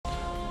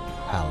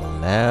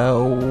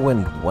Hello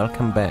and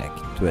welcome back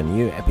to a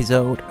new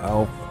episode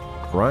of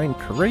Trine,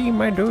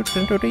 my dudes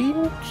and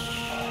Trines.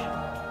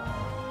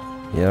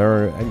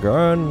 Here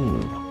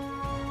again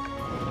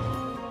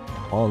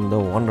on the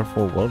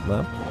wonderful world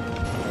map.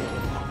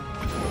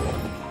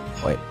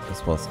 Wait,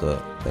 this was the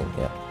thing.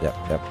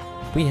 Yep.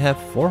 We have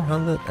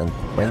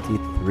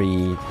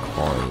 423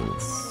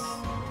 coins.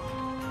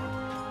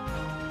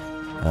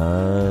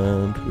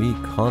 And we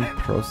can't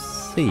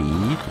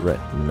proceed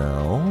right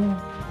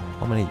now.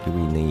 How many do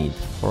we need?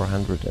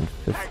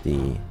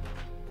 450.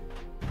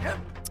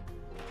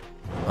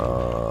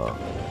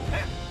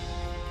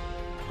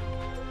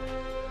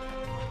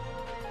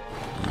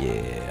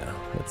 Yeah,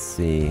 let's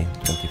see.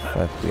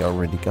 25. We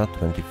already got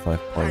 25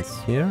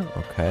 points here.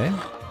 Okay.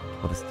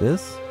 What is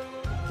this?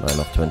 9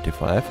 of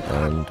 25,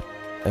 and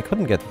I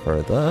couldn't get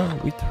further.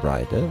 We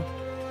tried it.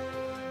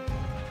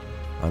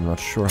 I'm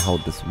not sure how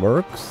this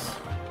works.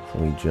 So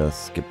we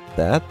just skip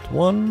that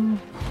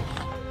one.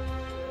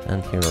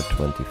 And here are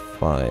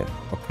 25.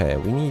 Okay,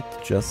 we need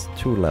just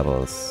 2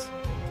 levels.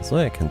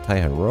 Zoya can tie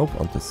her rope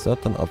onto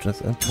certain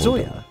objects and pull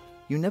them. Zoya,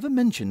 you never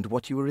mentioned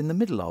what you were in the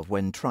middle of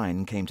when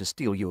Trine came to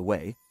steal you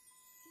away.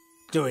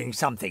 Doing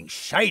something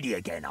shady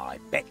again, I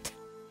bet.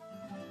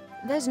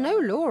 There's no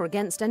law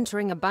against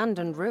entering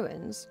abandoned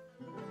ruins.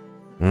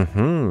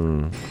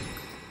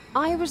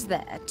 I was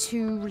there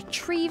to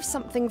retrieve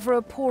something for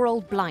a poor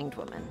old blind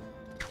woman.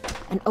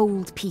 An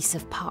old piece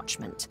of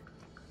parchment.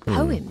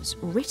 Poems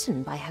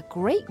written by her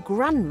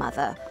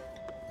great-grandmother.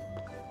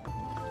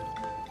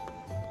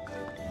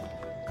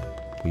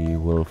 We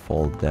will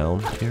fall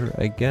down here,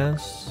 I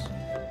guess.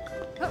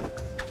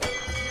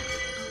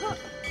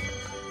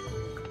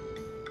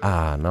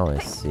 Ah, now I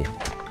see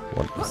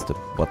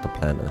what the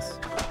plan is.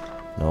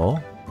 No?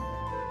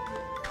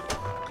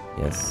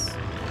 Yes.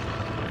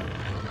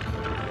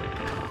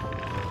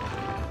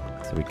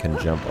 So we can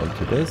jump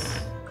onto this.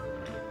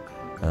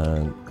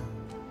 And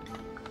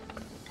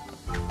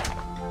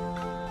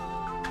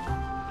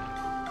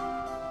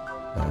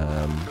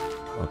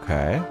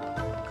okay.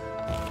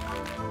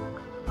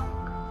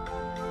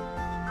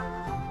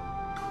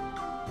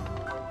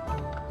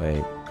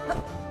 Wait.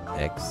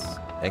 X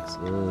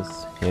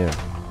is here.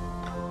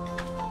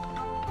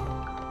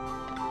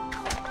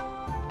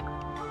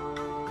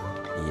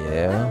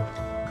 Yeah.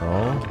 No.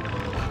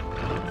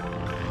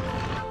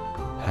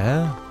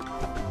 Huh?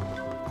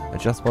 I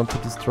just want to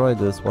destroy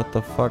this. What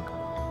the fuck?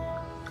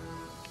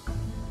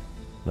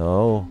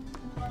 No.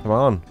 Come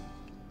on.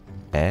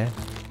 Eh?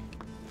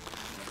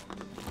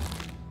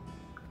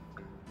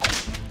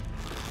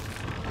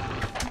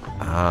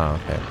 Ah,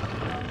 okay.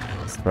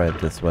 Let's try it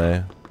this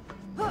way.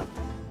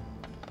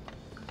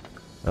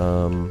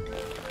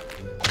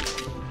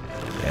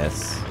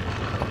 Yes.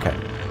 Okay.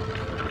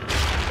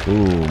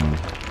 Boom.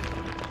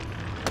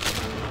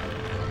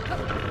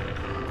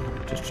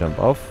 Just jump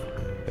off.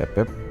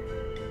 Yep.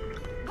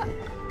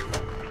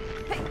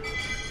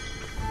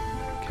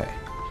 Okay.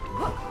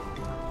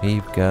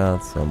 We've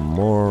got some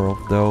more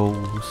of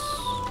those.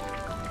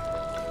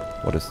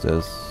 What is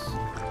this?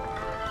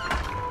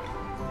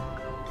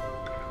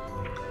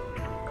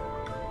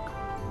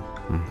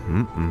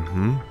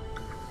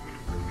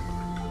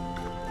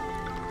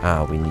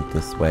 Ah, we need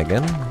this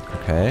wagon.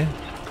 Okay.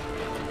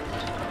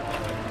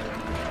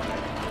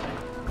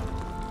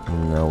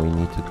 Now we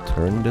need to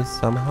turn this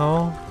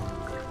somehow.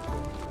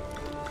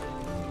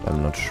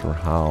 I'm not sure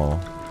how.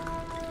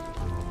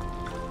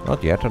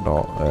 Not yet at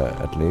all,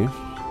 at least.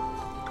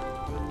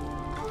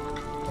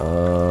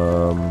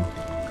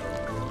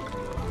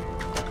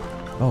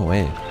 Oh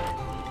wait.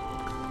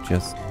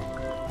 Just.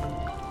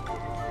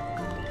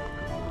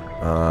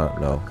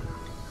 No.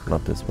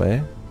 Not this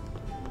way.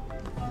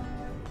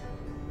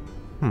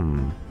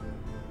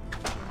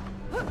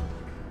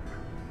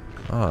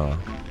 Ah,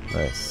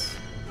 nice.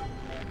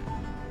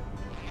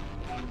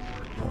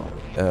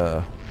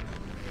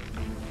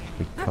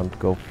 We can't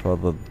go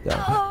further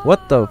down.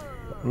 What the?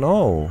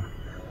 No.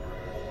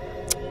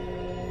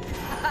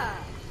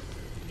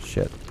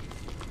 Shit.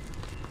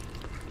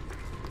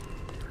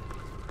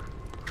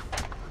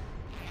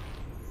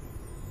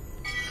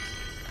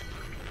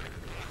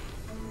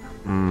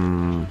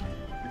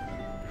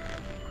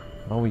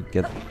 How we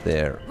get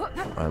there?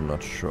 I'm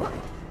not sure.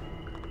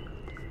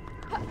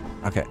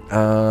 Okay,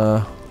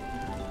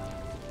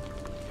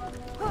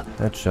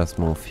 let's just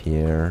move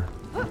here.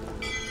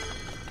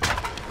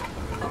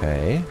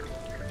 Okay.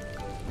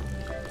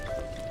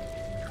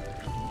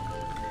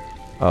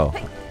 Oh.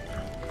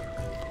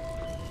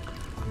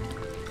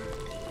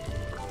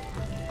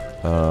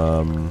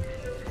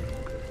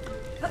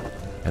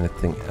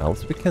 Anything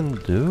else we can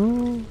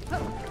do?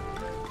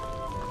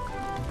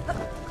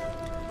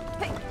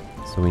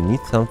 So we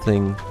need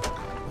something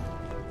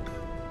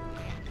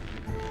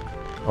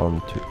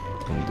on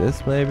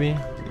this maybe?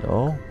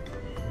 No?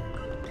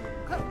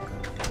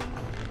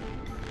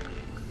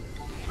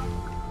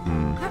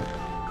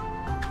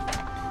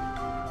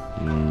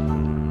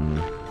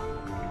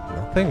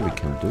 Nothing we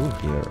can do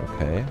here,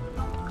 okay.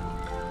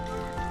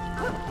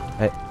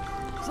 Hey,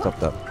 stop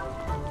that.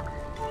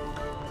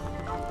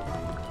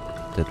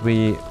 Did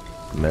we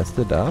mess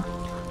it up?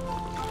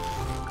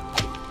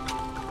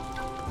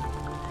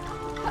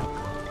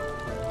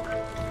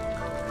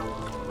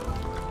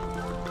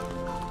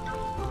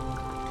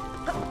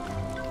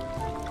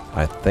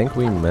 I think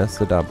we messed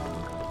it up.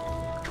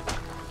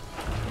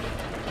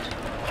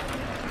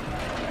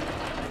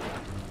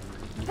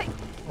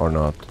 Or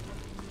not.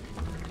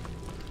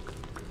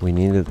 We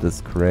needed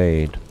this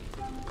crate.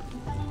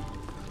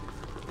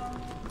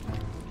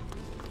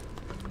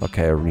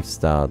 Okay,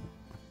 restart.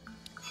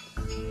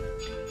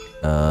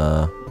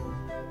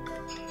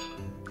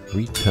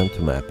 Return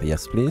to map.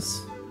 Yes,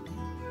 please.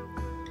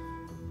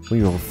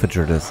 We will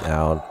figure this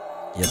out.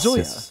 Yes, Zoya,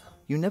 yes.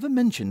 you never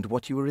mentioned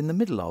what you were in the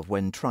middle of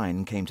when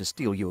Trine came to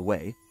steal you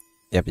away.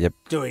 Yep.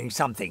 Doing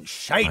something I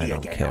shady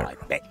don't again, care. I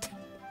bet.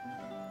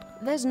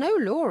 There's no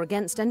law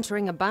against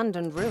entering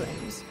abandoned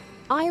ruins.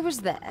 I was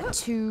there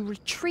to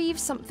retrieve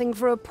something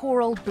for a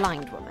poor old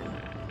blind woman.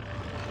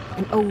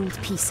 An old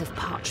piece of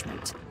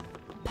parchment.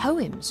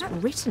 Poems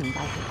written by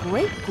her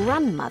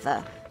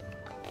great-grandmother.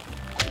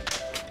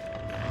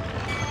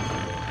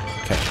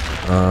 Okay.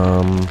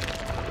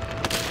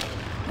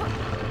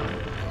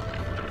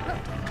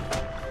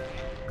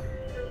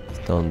 Is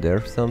down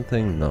there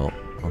something? No.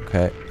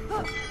 Okay.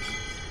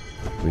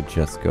 We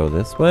just go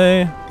this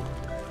way.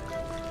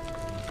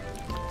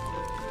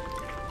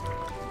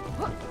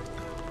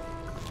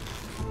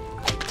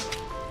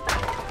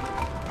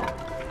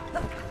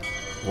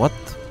 What?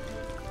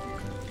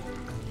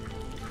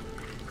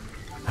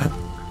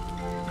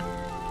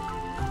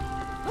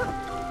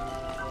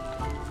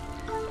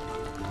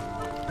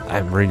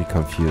 I'm really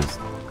confused.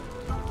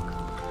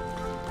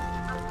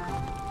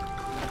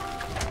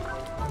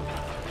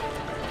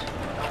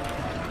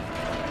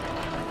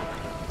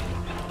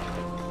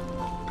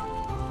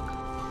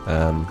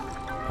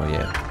 Oh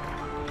yeah.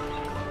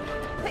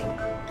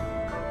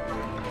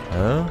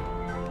 Huh?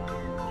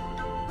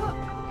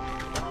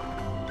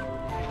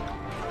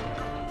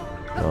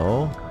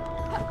 No.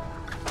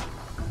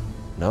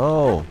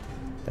 No.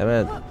 Damn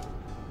it.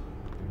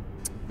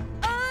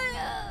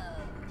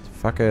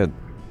 Fuck it.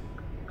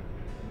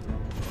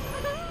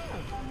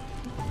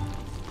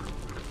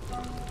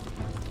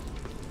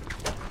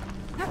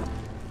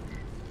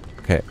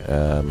 Okay,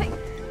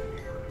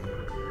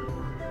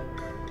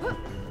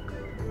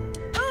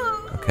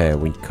 okay,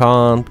 we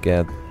can't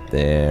get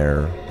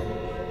there.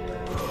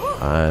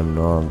 I'm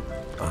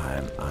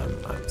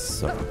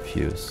so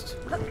confused.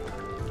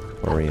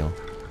 For real.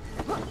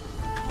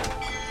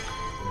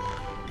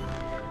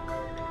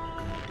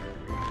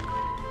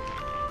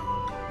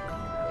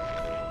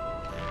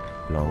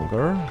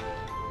 Longer?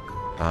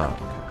 Ah,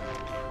 okay.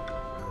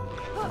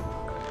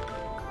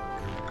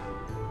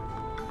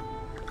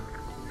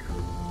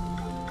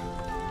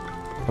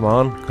 Come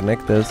on,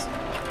 connect this.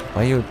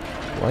 Why you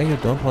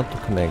don't want to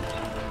connect?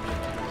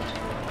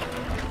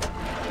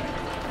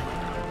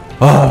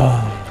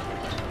 Ah.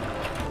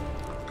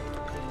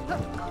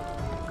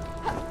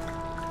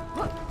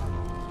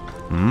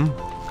 Hmm?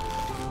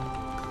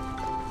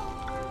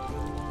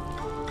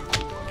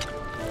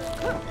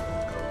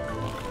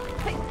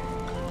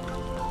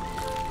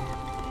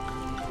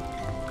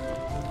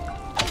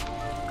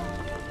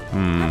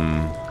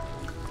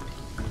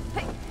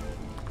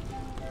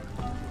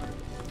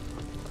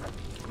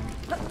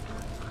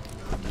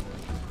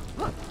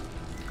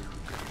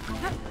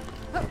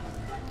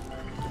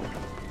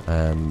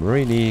 I'm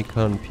really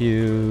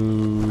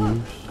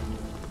confused.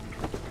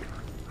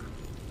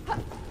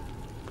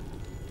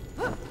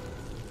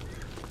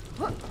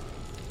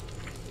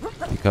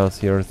 Because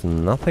here's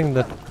nothing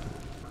that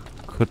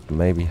could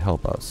maybe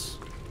help us.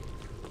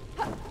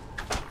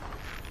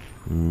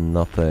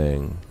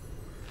 Nothing.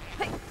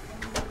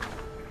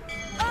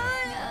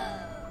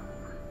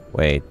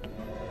 Wait.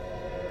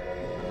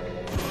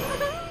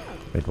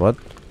 Wait, what?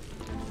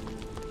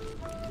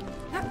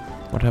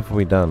 What have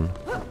we done?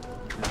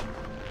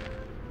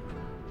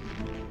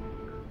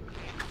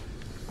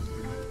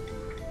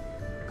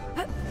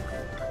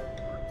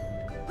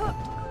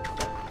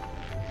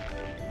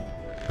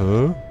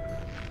 Huh?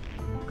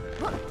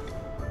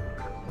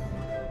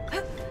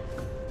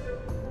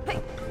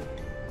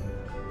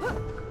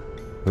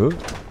 Huh?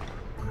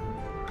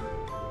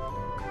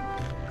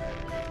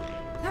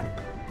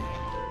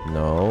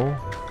 No.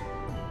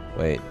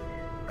 Wait.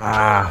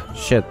 Ah,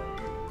 shit.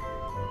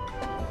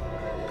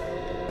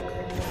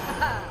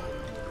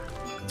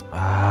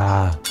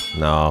 Ah,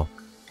 no.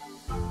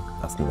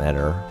 Doesn't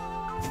matter.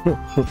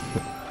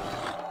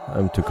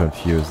 I'm too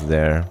confused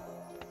there.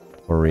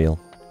 For real.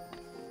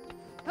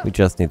 We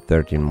just need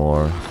 13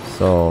 more.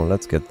 So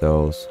let's get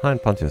those.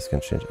 Hind Pontius can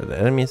change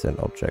enemies and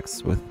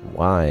objects with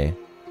Y.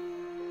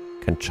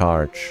 Can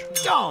charge.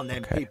 Darn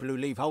them Okay. people who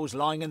leave holes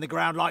lying in the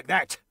ground like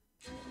that.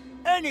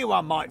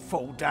 Anyone might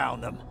fall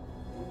down them.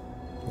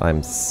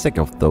 I'm sick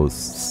of those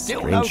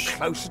Still no strange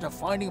closer to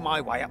finding my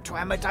way up to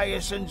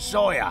Amadeus and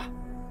Zoya.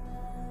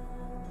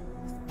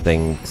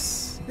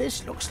 things.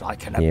 This looks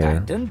like an Here.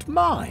 abandoned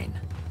mine.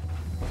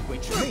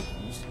 Which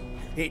means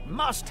it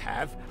must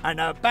have an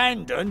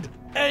abandoned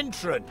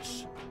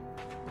entrance.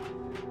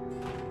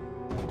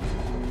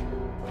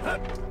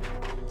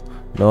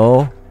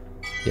 No.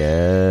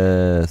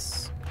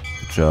 Yes.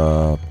 Good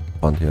job,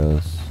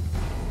 Pontius.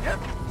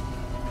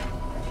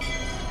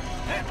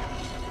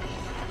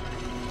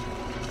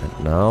 And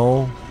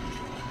now.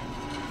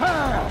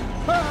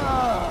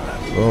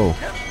 Oh.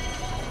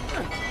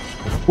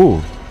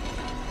 Ooh.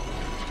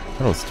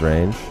 That was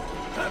strange.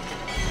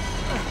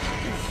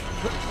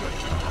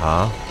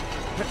 Aha.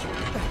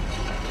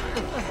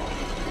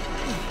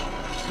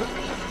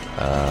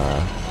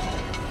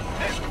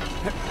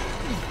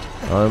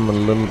 I'm a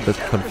little bit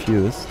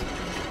confused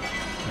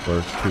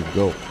where to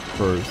go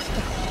first.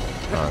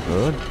 Ah,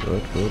 good.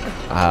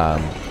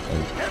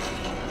 And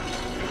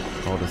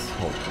how this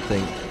whole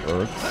thing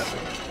works.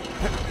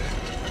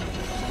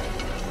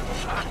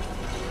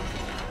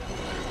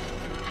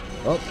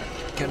 Oh,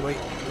 can we?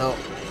 No,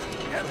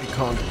 we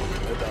can't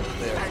get up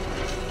there.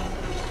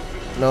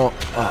 No.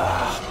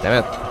 Ah,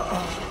 damn it.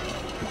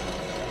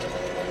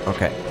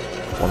 Okay,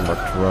 one more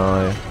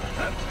try.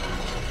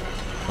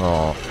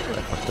 Oh,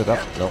 I fucked it up.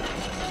 No.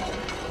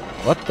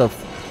 What the f...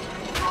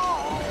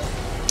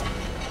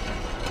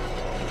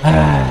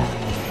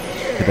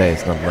 Today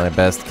is not my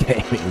best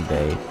gaming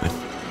day.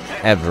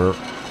 Ever.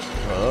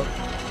 Oh.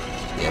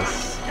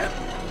 Yes.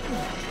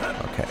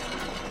 Okay.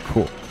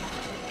 Cool.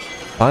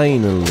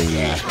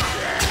 Finally.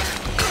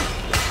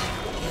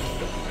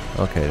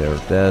 Okay,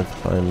 they're dead.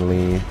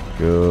 Finally.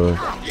 Good.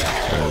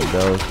 And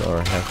those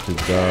are have to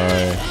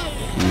die.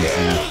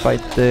 Easy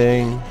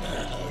fighting.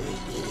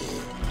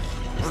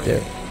 He's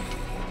dead.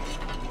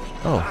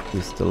 Oh,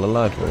 he's still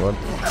alive or what?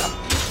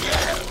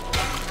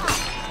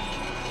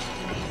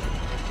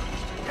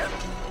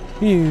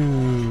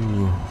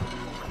 Phew.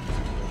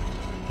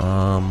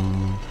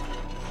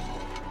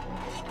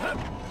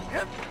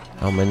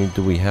 How many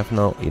do we have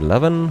now?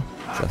 11?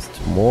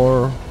 Just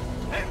more.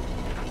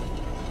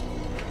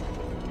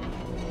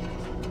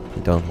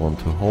 He don't want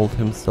to hold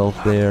himself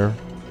there.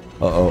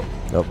 Uh-oh.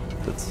 Nope,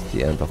 that's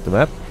the end of the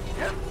map.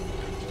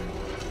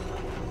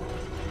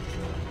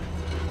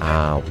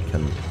 Ah, we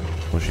can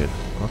push it.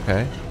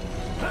 Okay.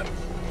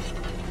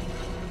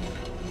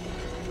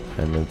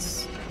 And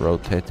it's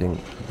rotating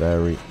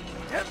very,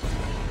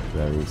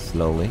 very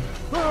slowly.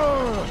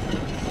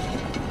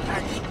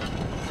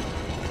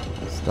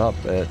 Stop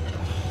it.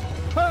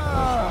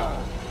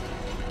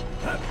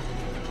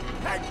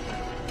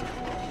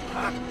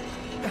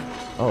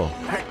 Oh,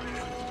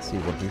 let's see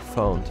what we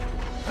found.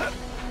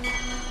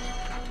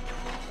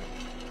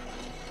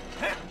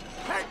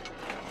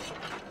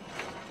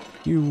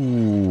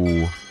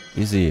 You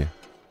easy.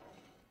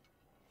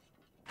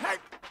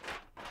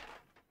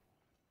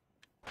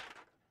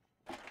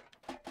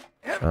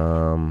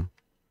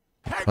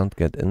 I can't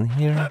get in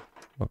here.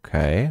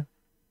 Okay.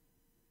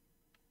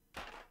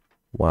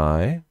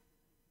 Why?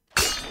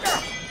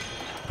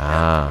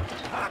 Ah.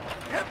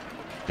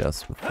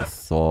 Just with the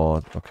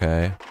sword.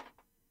 Okay.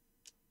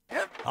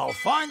 I'll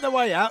find the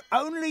way out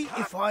only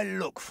if I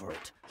look for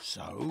it.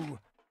 So,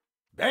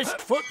 best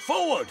foot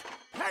forward.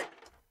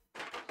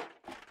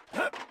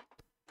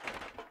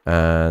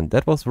 And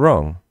that was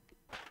wrong.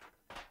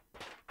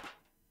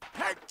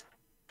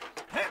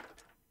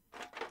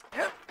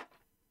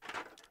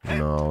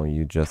 No,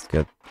 you just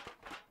get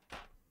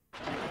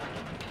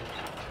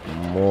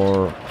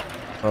more.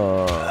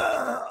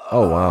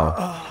 Oh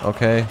wow.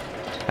 Okay.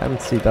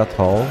 Haven't seen that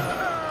hole.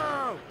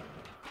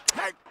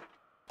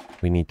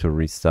 We need to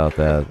restart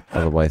that,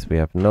 otherwise we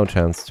have no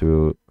chance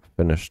to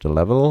finish the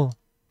level.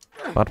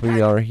 But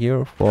we are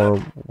here for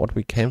what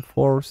we came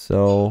for,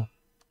 so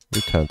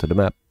return to the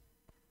map.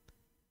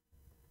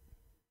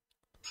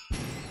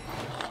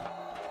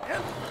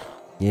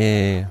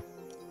 Yeah.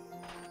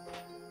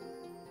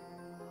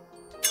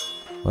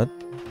 What?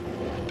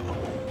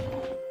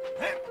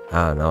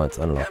 Ah, now it's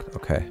unlocked.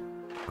 Okay.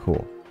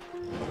 Cool.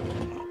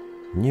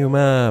 New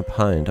map.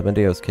 Hind.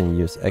 Amadeus can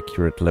use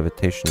accurate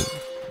levitation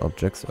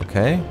objects.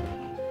 Okay.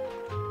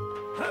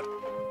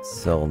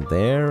 So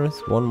there's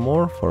one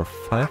more for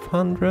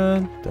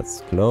 500.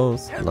 That's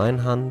close.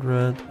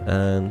 900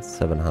 and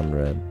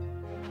 700.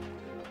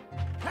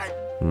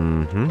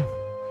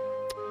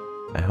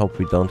 I hope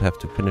we don't have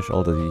to finish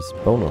all of these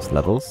bonus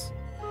levels.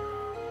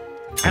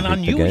 An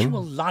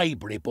unusual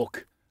library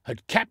book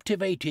had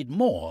captivated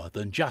more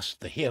than just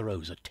the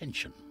hero's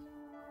attention.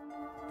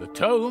 The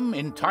tome,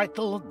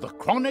 entitled The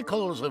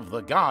Chronicles of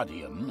the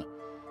Guardian,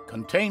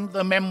 contained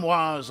the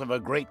memoirs of a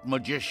great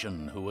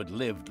magician who had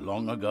lived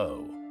long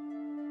ago.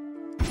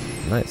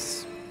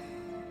 Nice.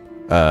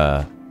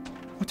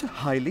 What a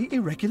highly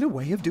irregular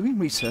way of doing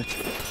research.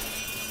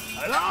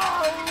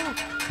 Hello?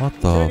 What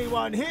Is the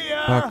anyone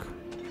here? fuck?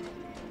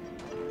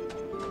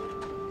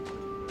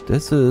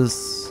 This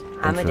is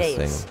Amadeus,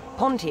 interesting.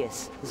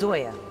 Pontius,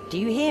 Zoya, do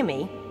you hear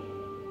me?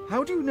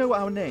 How do you know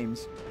our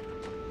names?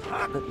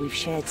 But we've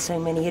shared so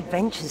many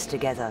adventures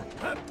together.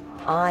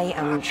 I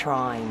am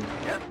Trine.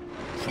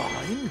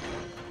 Trine?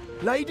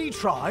 Lady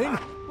Trine?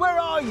 Where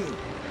are you?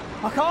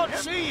 I can't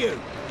see you.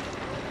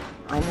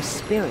 I'm a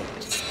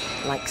spirit,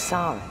 like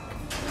Sarek.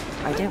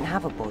 I don't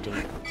have a body.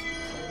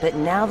 But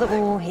now that we're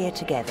all here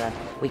together,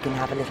 we can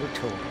have a little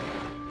talk.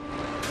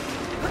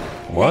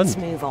 Let's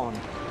move on.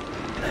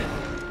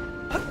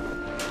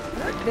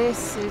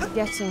 This is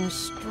getting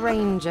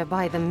stranger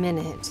by the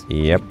minute.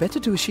 Yep. Better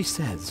do as she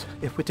says,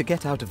 if we're to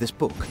get out of this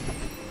book.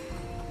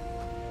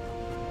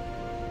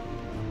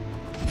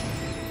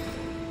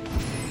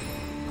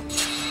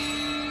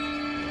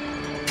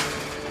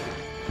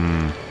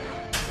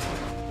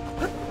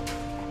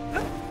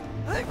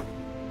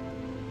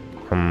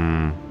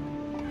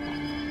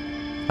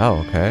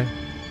 Oh, okay.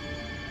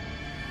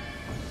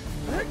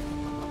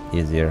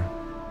 Easier.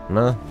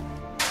 No.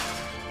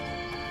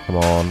 Come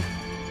on.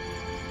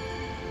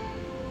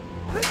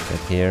 Get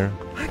here.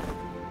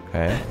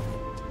 Okay.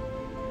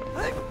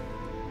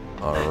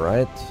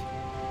 Alright.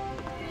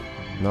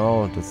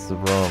 No, this is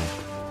wrong.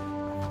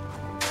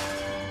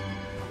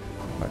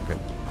 Okay.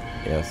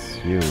 Yes,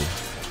 you.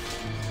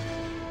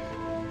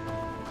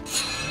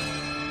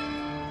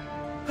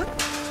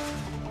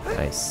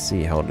 I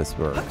see how this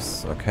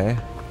works. Okay.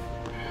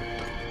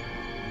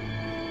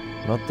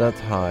 Not that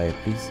high,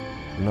 please.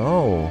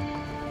 No.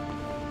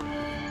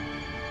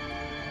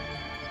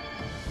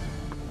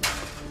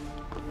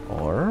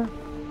 Or...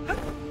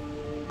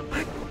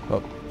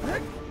 Oh.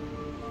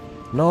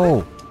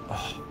 No!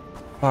 Oh,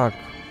 fuck.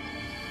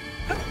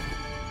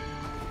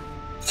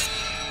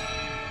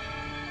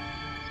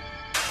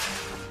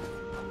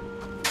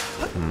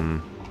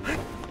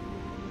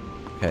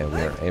 Okay,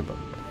 we are able.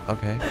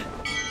 Okay.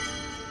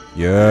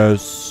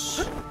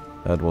 Yes!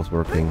 That was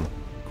working.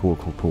 Cool,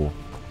 cool, cool.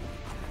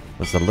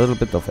 There's a little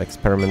bit of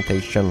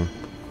experimentation.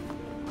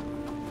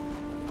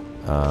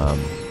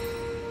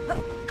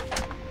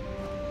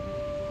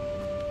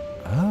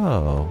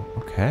 Oh,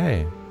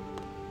 okay.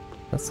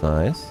 That's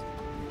nice.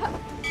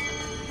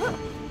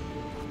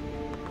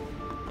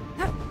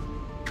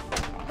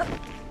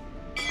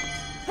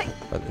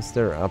 But is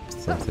there up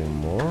something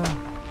more?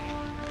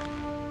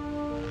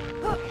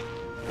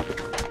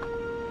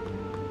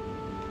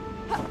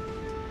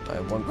 I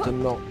want to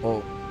know.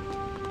 Oh.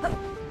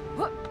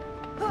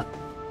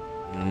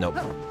 Nope.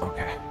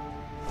 Okay.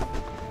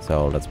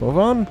 So let's move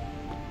on.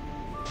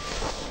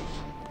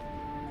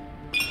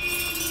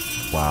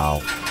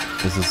 Wow.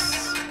 This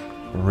is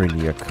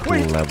really a cool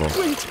level.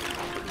 Wait!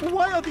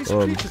 Why are these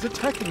creatures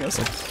attacking us?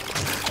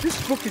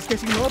 This book is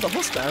getting rather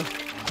hostile.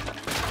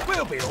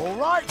 We'll be all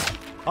right.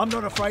 I'm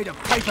not afraid of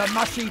paper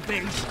mushy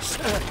beasts.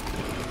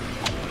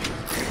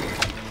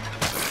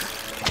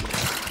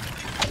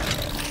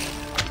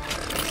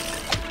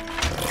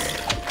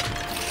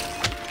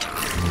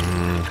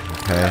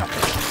 Okay.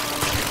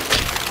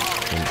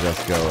 And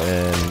just go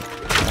in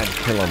and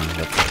kill him.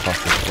 That's the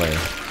fastest way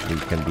we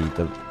can beat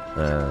the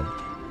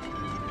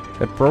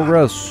get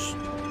progress.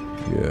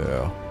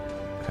 Yeah.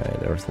 Okay,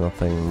 there's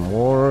nothing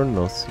more,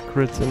 no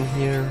secrets in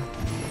here.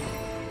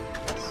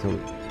 So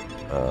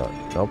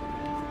nope.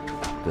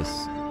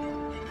 This.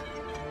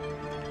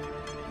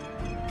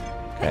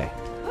 Okay.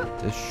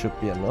 This should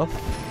be enough.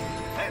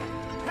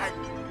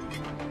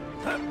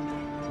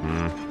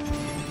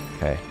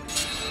 Okay.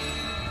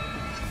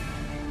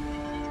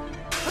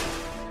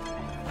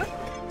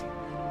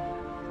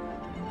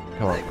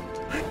 Come on.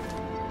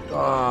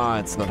 Ah,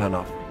 it's not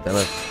enough. Damn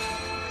it.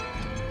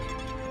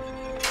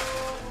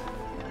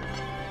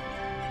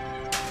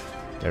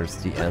 There's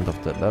the end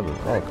of the level.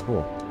 Oh,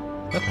 cool.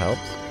 That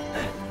helps.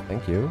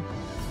 Thank you.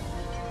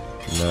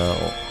 No.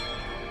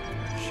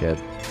 Shit.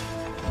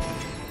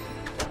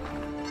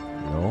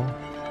 No.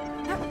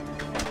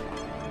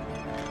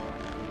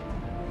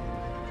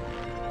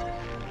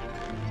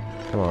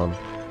 Come on.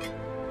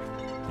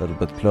 A little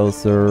bit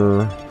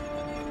closer.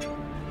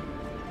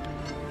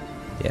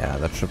 Yeah,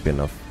 that should be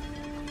enough.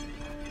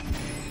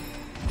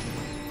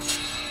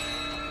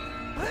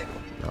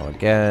 Now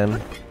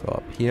again, go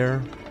up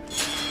here.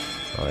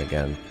 Now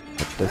again,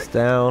 put this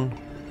down.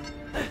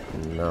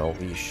 Now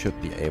we should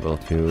be able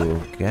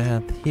to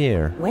get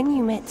here. When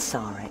you met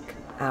Sarek,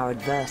 our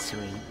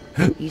adversary,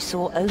 you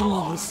saw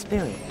only his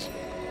spirit.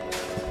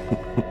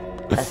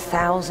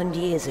 1,000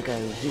 years ago,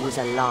 he was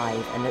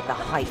alive and at the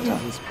height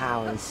of his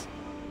powers.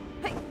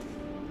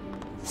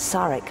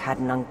 Sarek had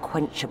an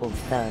unquenchable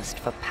thirst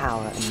for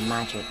power and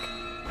magic.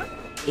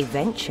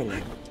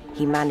 Eventually,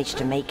 he managed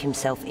to make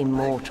himself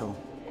immortal,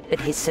 but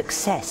his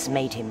success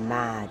made him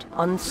mad.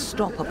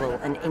 Unstoppable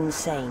and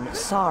insane,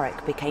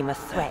 Sarek became a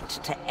threat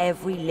to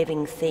every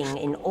living thing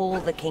in all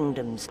the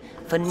kingdoms,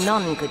 for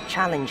none could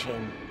challenge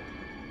him.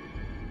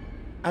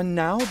 And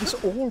now this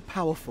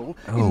all-powerful,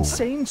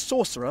 insane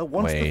sorcerer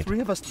wants the three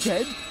of us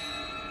dead?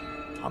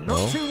 I'm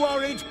not too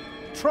worried.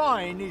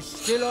 Trine is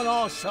still on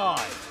our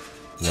side.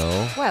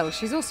 No. Well,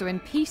 she's also in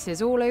pieces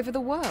all over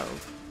the world.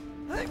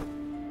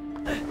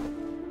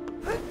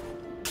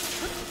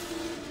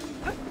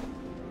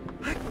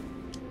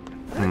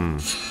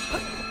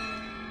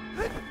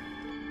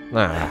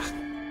 Ah,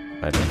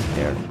 I don't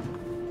care.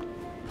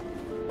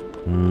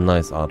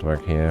 Nice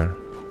artwork here.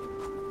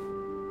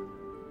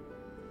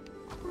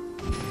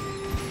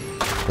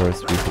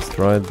 First we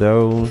destroyed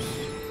those.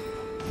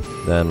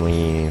 Then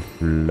we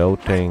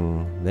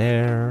floating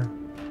there.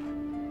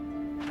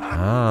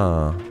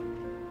 Ah.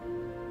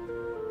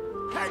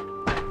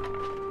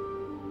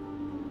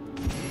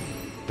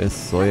 Is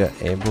Zoya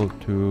able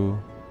to...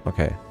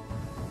 Okay.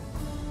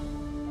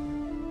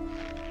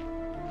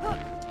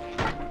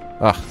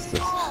 Ach, ist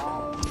das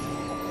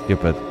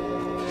stupid.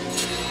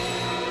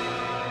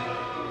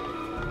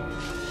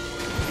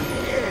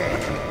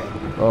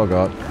 Oh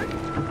god.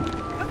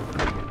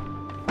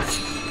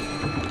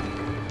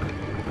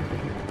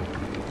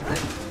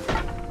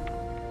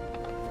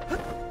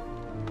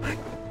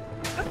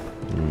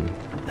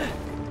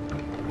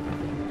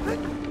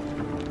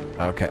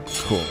 Okay,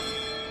 cool.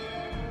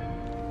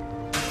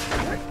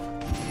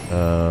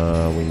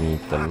 We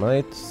need the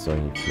knight, so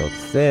he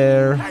floats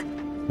there.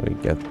 So we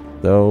get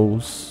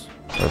those.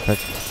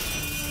 Perfect.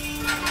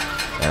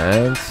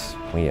 And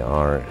we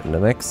are in the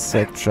next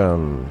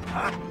section.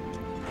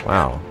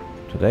 Wow.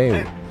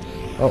 Today...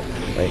 Oh,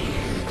 wait.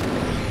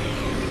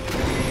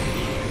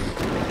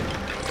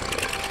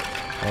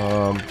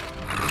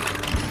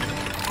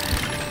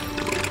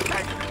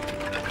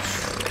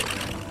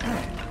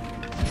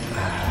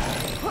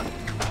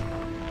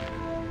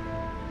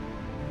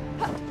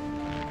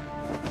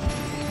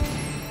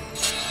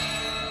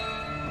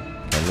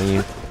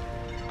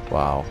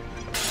 Wow.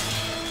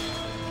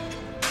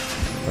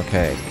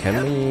 Okay,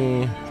 can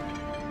we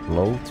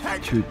float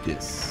to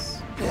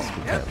this? Yes,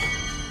 we can.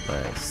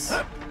 Nice.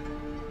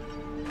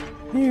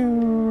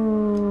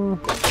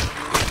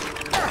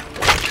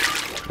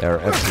 There are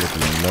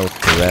absolutely no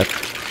threat,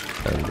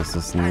 and this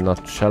is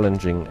not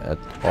challenging at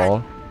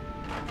all.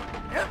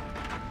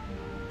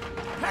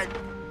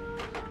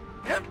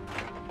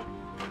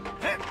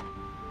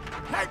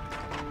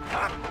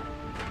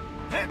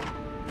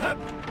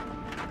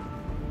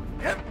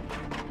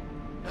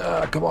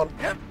 Come on.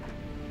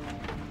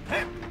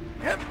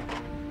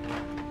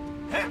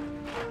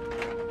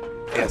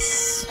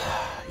 Yes.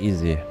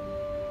 Easy.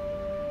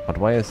 But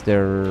why is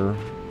there a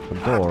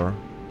door?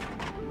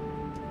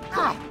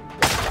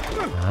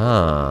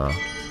 Ah,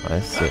 I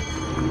see.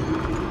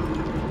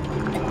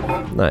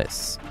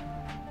 Nice.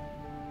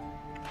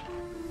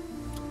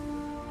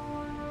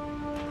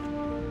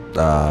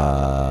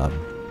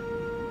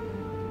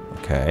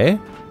 Okay.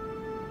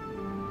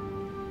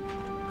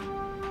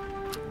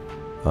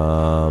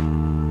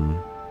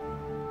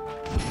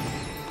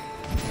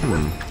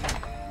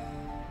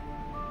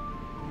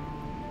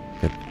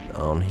 Get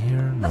down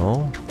here?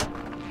 No.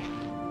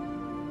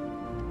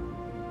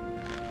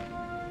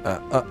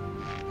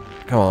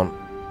 Come on.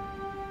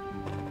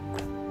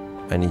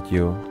 I need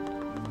you.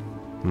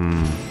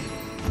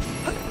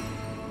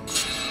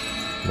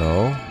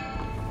 No.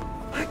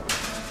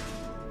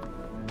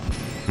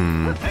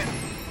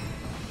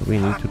 We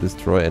need to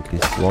destroy at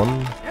least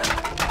one.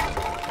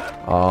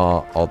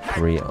 All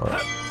three are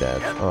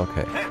dead.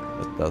 Okay.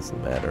 It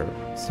doesn't matter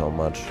so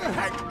much.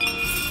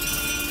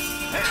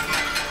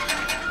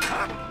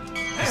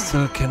 I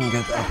still can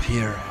get up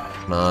here.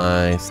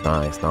 Nice,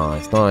 nice,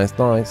 nice, nice,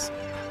 nice.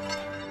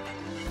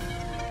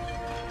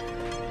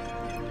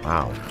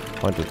 Wow.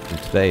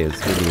 Today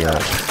is really a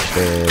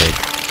big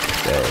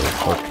day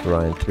for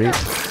Trine 3.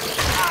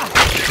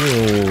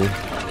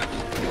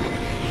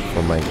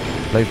 For my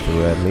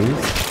playthrough at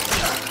least.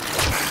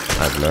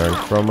 I've learned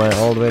from my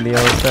old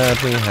videos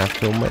that we have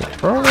to make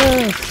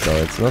progress, so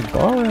it's not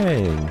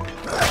boring.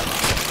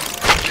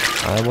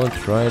 I will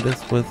try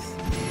this with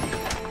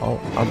all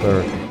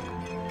other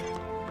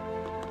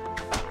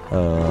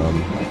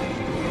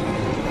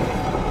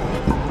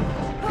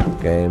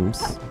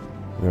games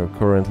we're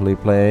currently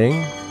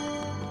playing,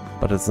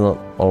 but it's not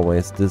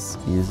always this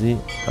easy.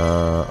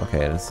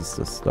 Okay, this is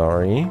the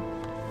story.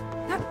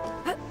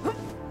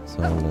 So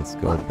let's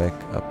go back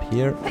up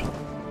here.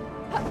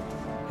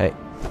 Hey.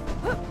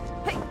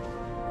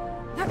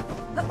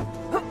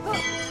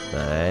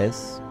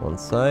 Nice. One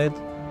side.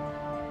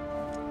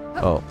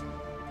 Oh.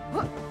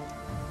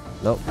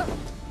 Nope.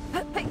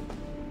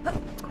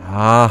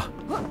 Ah.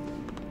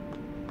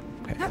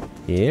 Okay.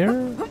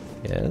 Here?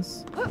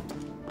 Yes.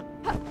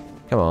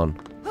 Come on.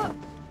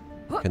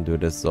 You can do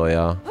this,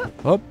 Zoya.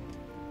 Hop.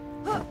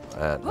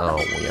 And now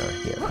we are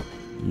here.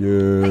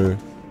 Yeah.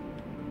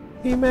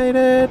 He made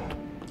it.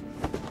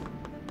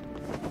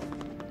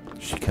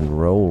 She can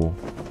roll.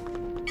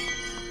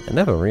 I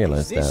never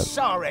realized that.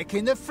 Sarek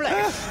in the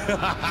flesh.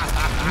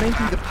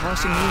 Maybe the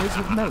passing years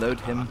have mellowed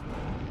him.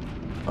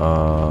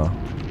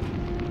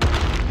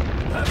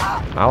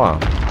 Aua.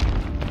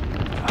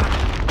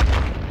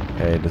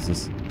 Okay, this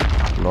is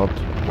not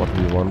what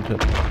we wanted.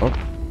 Oh.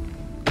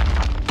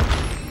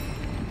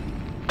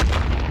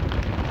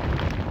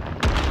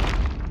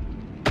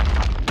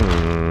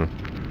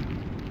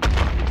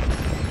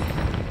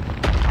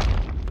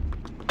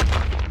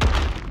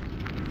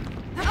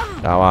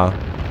 Aua.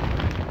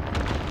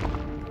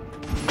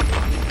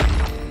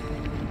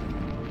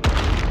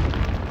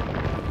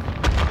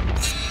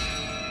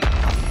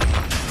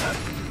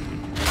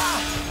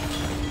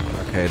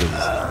 Okay, this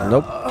is...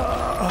 Nope.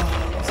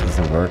 This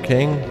isn't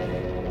working.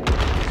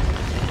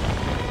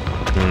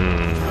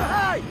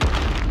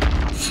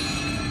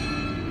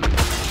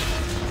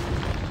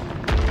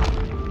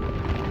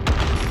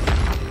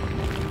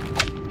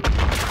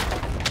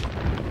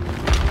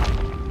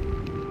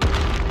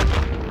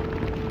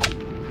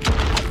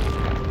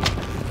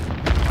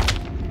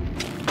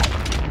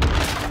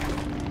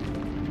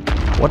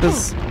 What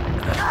is...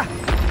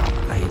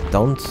 I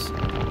don't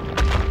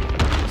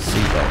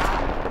see that.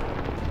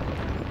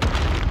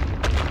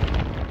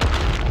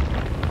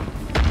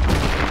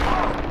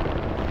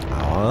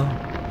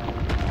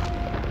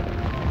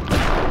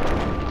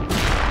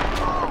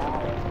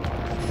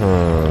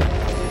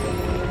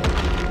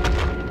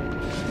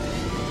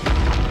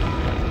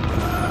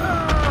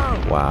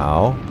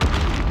 Wow.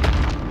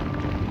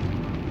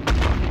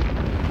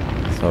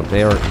 So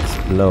they're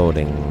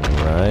exploding,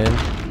 right?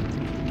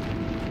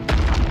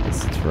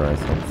 Let's try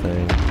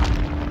something.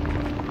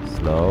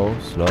 Slow,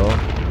 slow.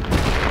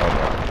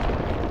 Oh,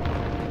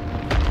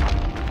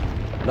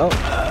 no.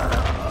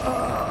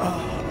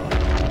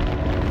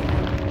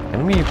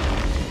 Can we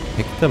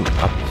pick them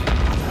up?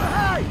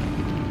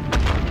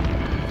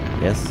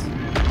 Yes.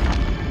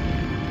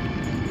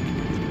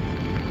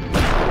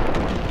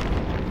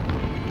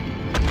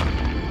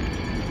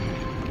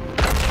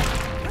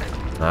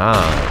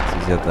 Ah,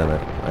 it's easier than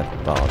I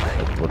thought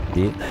it would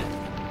be.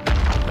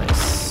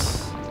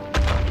 Nice.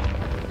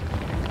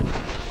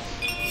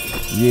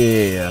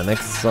 Yeah,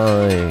 next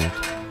side.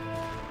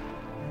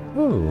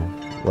 Ooh,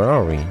 where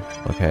are we?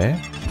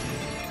 Okay.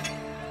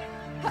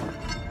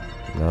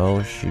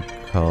 Now she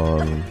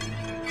can...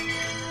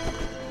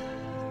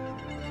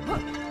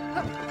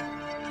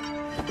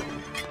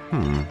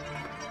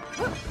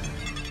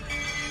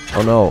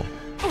 Oh no.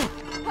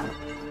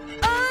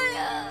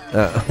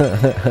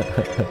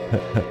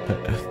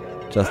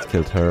 Just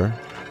killed her.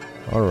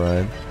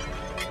 Alright.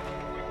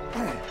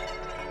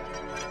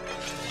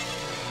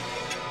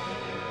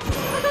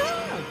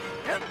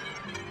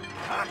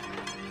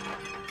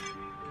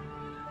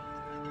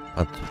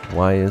 But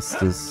why is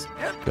this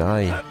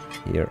guy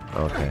here?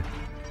 Okay.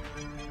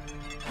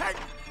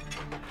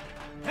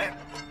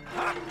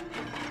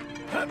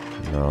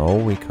 No,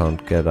 we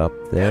can't get up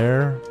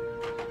there.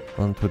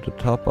 Onto the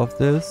top of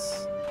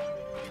this.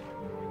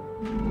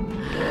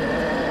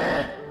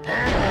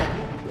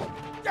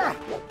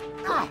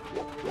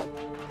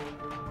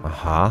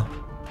 Aha.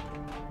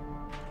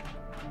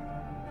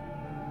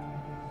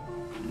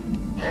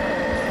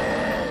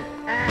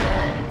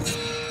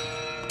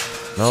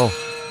 No.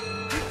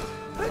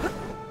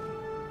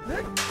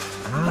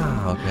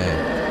 Ah, okay.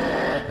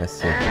 I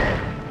see.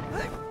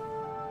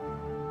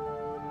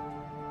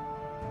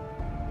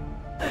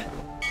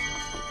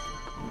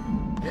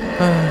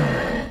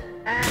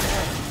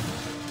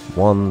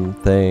 One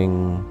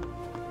thing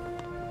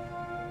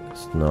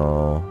is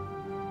now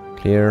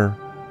clear.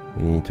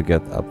 We need to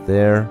get up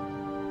there,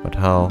 but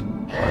how?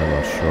 I'm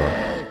not sure.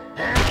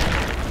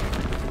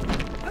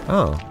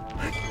 Oh.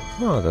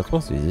 Oh, that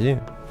was easy.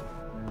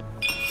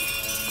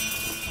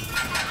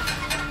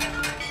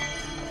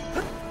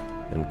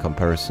 In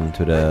comparison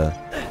to the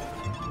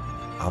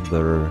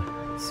other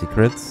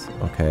secrets.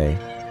 Okay.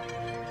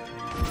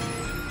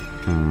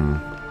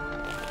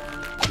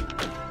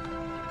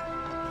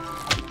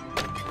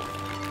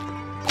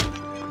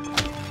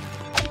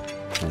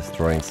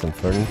 Destroying some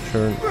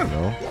furniture?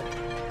 No.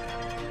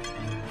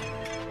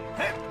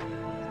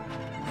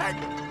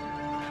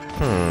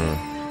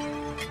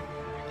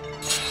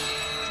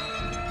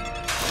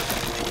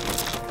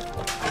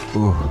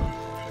 Ooh.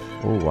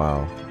 Oh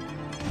wow.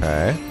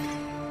 Okay.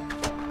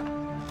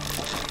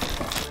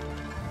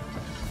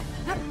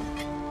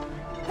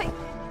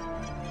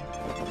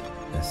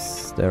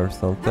 Is there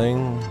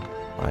something?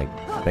 I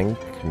think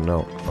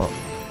no. Oh,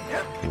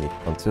 we need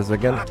Pontius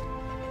again.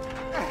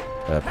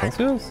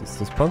 Pontius? Is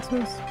this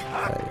Pontius?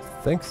 I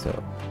think so.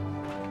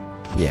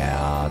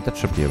 Yeah, that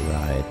should be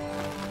right.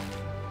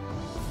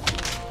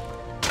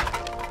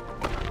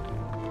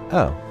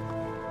 Oh.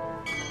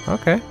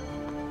 Okay.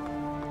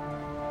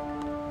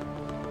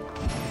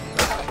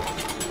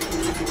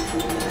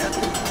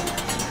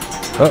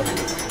 Oh.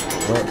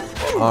 Where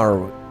are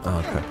we?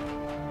 Okay.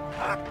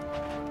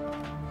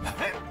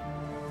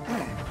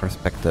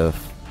 Perspective.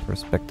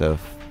 Perspective.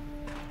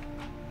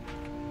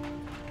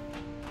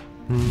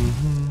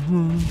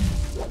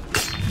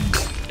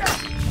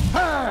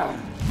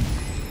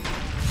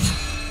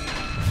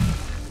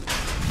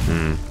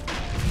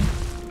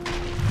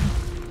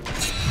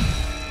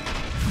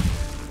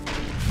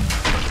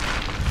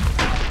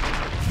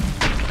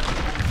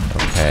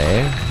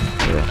 Okay,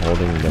 we're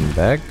holding them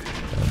back.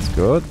 That's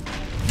good.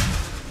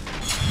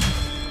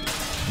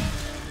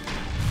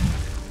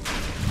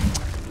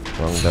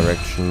 Wrong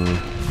direction.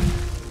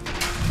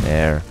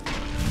 There.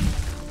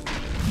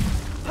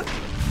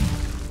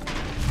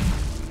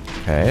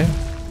 Okay.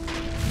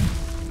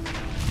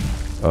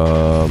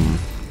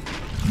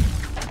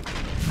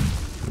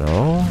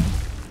 No.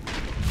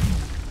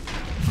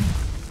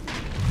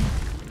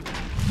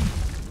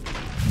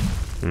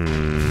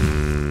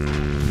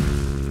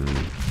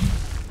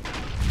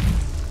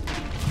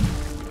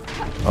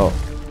 Oh.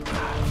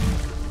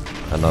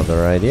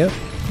 Another idea.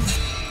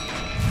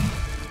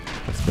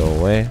 Let's go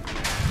away.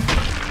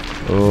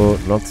 Oh,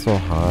 not so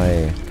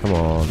high. Come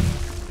on.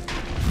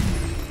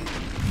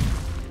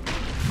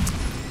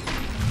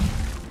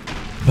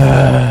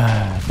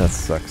 That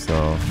sucks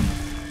now.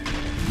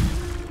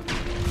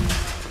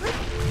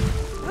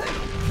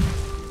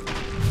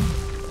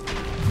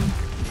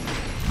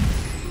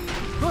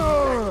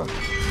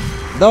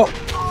 No!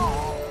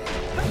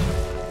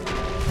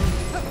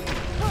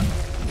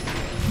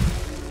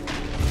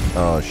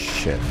 Oh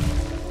shit.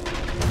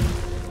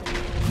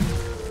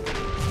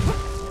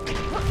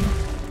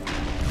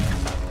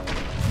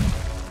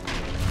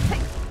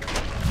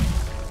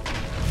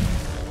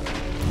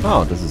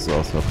 Oh, this is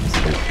also a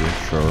possibility,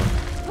 sure.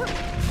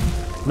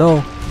 No!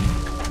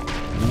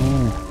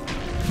 Ooh.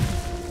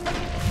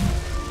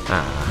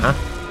 Aha!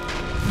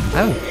 I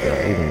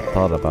haven't even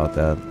thought about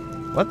that.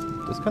 What?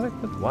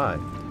 Disconnected? Why?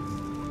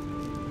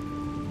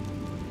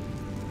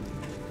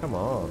 Come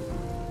on.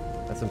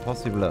 That's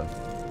impossible.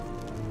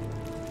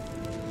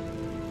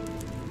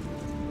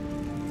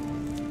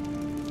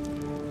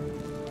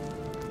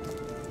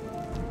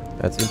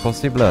 That's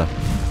impossible.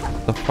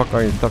 What the fuck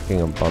are you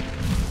talking about?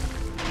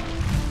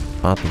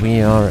 But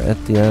we are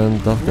at the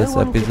end of this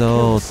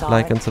episode.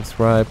 Like and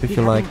subscribe if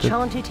you liked it. He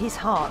enchanted his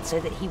heart so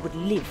that he would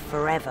live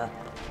forever.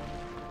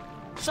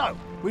 So,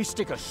 we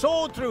stick a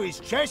sword through his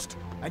chest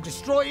and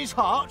destroy his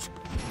heart?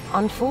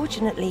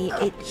 Unfortunately,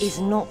 it is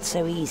not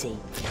so easy.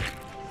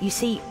 You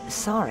see,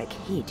 Sarek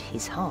hid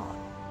his heart.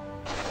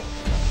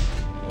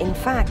 In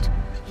fact,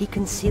 he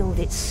concealed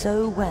it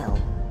so well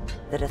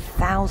that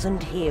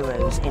 1,000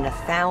 heroes in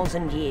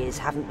 1,000 years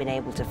haven't been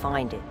able to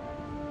find it.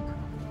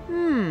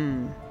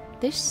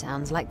 This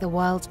sounds like the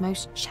world's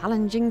most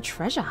challenging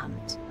treasure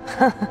hunt.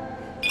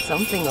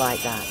 Something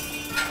like that.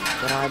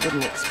 But I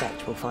wouldn't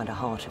expect we'll find a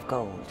heart of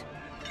gold.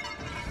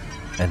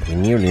 And we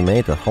nearly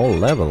made the whole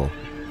level.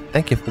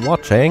 Thank you for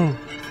watching.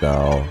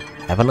 So,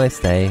 have a nice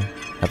day,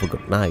 have a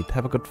good night,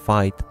 have a good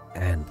fight,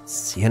 and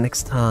see you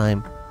next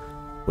time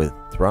with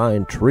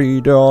Trine 3,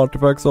 the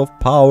Artifacts of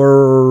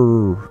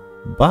Power.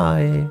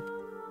 Bye.